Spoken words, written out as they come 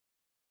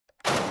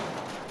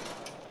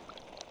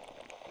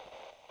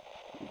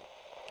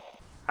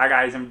Hi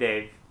guys, I'm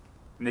Dave,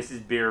 and this is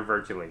Beer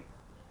Virtually.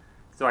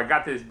 So I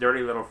got this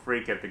dirty little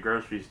freak at the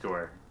grocery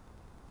store.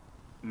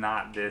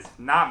 Not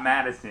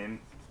Madison,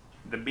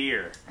 the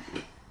beer.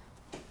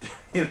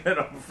 Dirty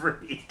little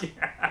freak.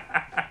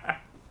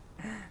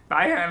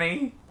 Bye,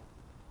 honey.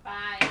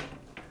 Bye.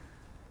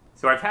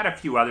 So I've had a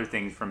few other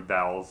things from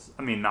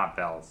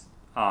DuClaw,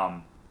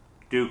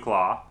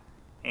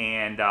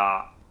 and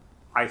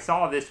I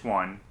saw this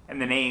one,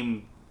 and the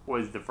name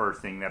was the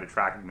first thing that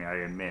attracted me, I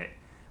admit.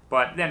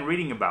 But then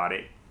reading about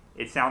it,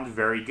 it sounds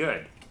very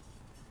good.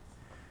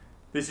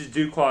 This is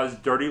DuClaw's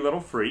Dirty Little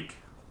Freak,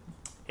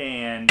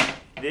 and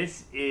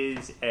this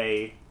is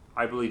a,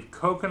 I believe,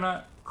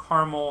 coconut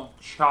caramel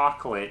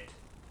chocolate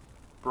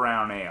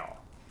brown ale.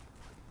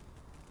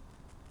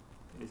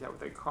 Is that what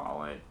they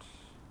call it?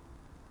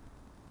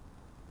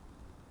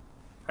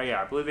 Oh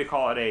yeah, I believe they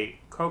call it a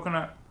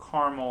coconut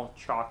caramel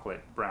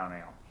chocolate brown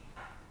ale.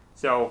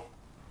 So,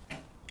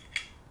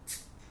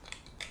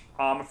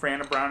 I'm a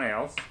fan of brown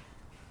ales.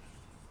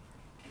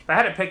 If I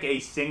had to pick a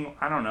single,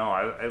 I don't know,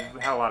 I've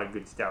had a lot of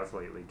good stouts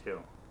lately too.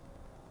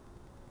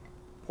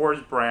 Pours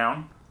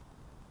brown.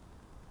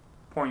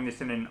 Pouring this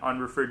in an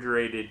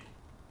unrefrigerated,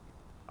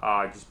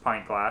 just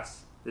pint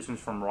glass. This one's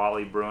from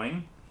Raleigh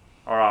Brewing.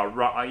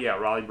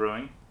 Raleigh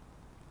Brewing.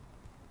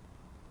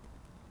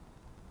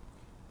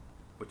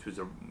 Which was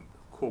a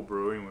cool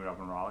brewery when we were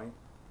up in Raleigh.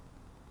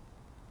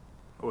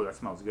 Oh, that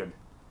smells good.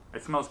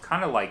 It smells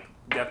kind of like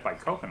Death by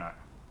Coconut,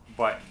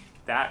 but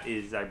that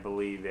is, I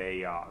believe,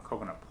 a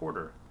coconut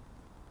porter.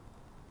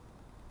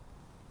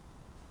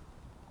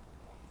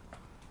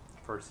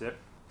 First sip.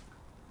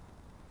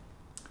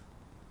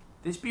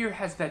 This beer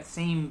has that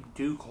same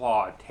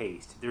DuClaw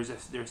taste. There's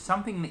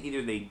something that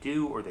either they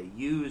do or they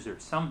use or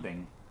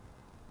something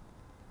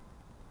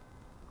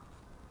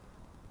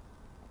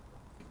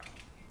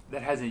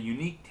that has a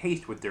unique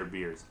taste with their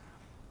beers.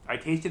 I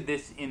tasted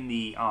this in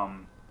the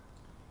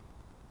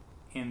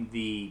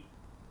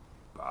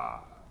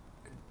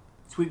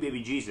Sweet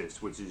Baby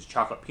Jesus, which is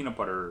chocolate peanut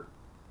butter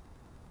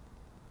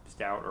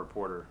stout or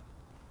porter.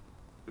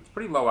 It's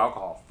pretty low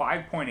alcohol,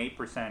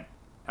 5.8%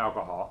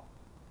 alcohol.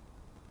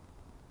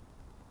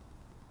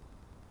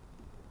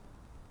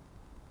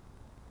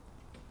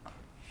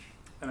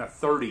 And a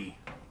 30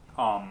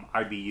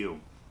 IBU.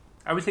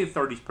 I would say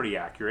 30 is pretty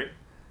accurate.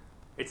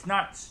 It's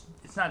not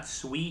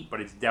sweet,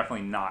 but it's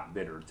definitely not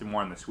bitter. It's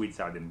more on the sweet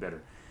side than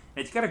bitter.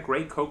 And it's got a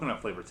great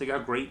coconut flavor. It's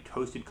got a great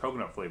toasted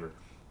coconut flavor.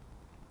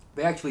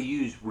 They actually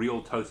use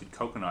real toasted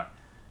coconut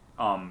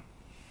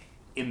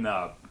in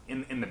the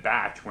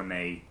batch when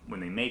they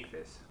make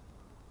this.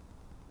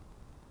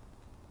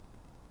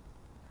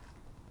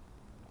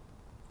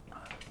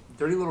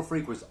 Dirty Little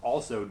Freak was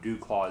also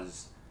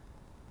DuClaw's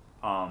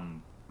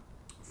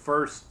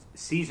first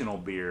seasonal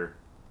beer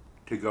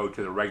to go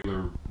to the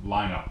regular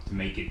lineup, to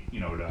make it,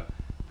 to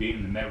be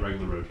in the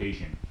regular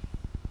rotation.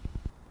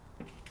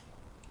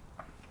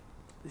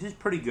 This is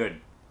pretty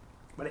good,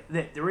 but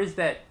there is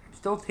that,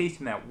 still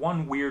tasting that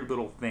one weird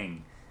little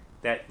thing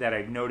that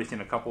I've noticed in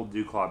a couple of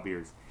DuClaw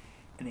beers,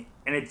 and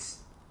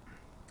it's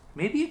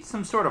maybe it's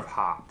some sort of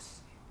hops.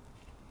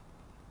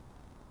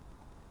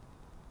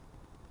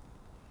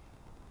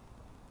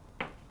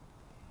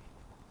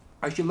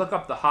 I should look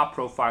up the hop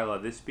profile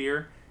of this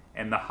beer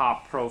and the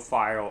hop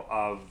profile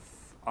of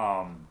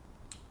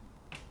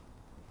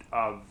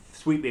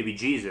Sweet Baby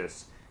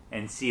Jesus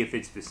and see if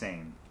it's the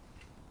same.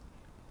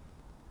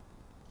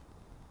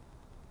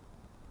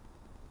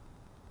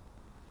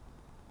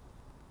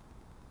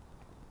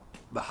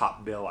 The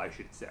hop bill, I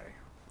should say,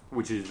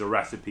 which is the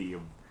recipe of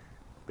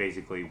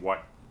basically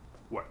what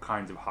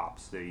kinds of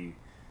hops they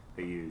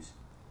use.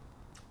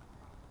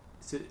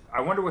 So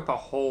I wonder what the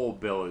whole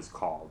bill is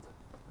called.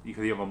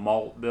 Because you have a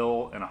malt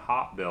bill and a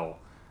hop bill.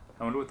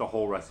 I wonder what the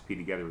whole recipe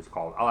together is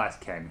called. I'll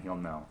ask Ken, he'll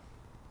know.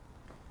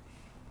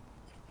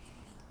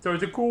 So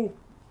it's a cool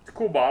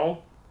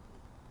bottle.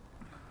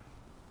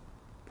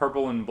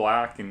 Purple and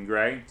black and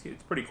gray.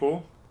 It's pretty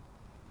cool.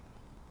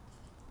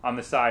 On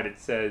the side it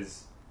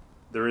says,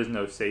 there is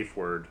no safe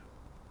word.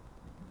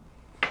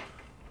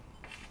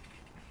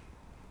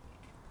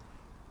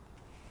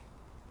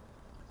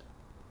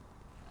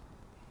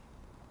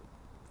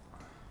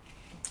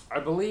 I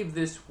believe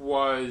this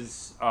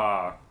was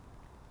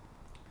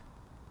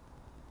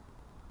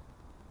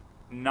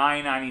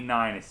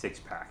 $9.99 a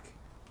six-pack,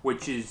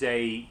 which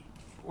I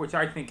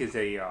think is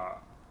I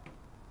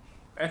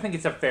think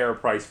it's a fair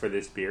price for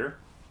this beer.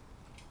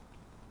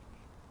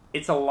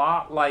 It's a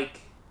lot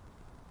like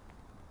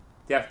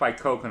Death by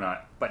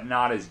Coconut, but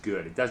not as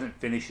good. It doesn't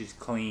finish as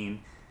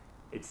clean.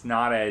 It's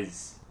not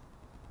as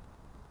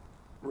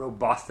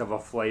robust of a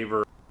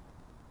flavor.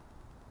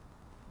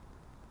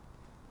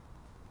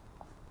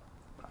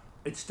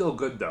 It's still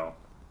good though.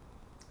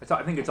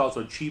 I think it's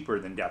also cheaper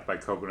than Death by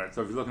Coconut,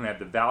 so if you're looking at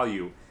the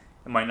value,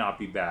 it might not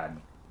be bad.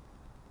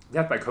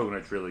 Death by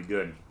Coconut's really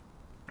good.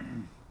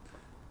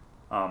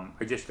 I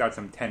just got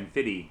some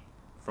 1050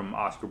 from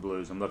Oscar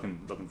Blues. I'm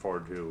looking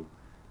forward to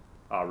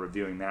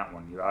reviewing that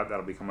one.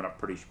 That'll be coming up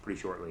pretty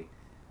shortly.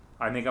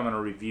 I think I'm going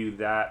to review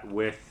that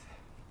with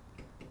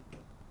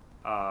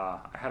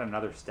I had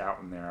another stout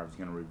in there I was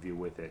going to review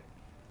with it.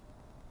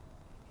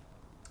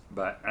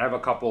 But I have a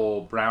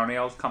couple brown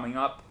ales coming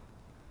up,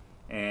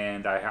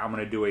 and I'm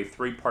going to do a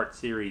 3-part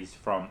series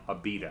from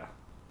Abita.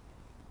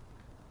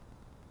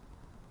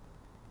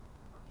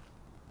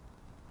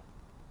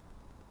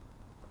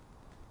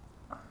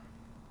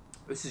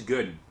 This is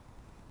good.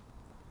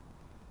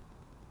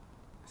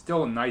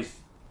 Still a nice,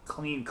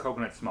 clean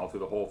coconut smell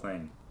through the whole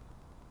thing.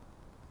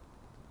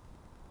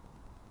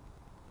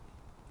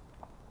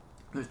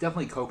 There's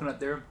definitely coconut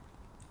there,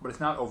 but it's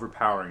not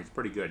overpowering. It's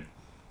pretty good.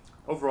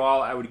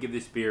 Overall, I would give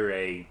this beer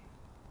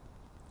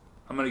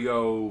I'm going to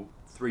go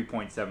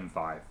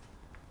 3.75.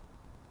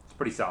 It's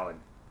pretty solid.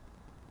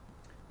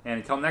 And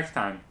until next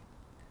time,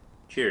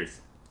 cheers.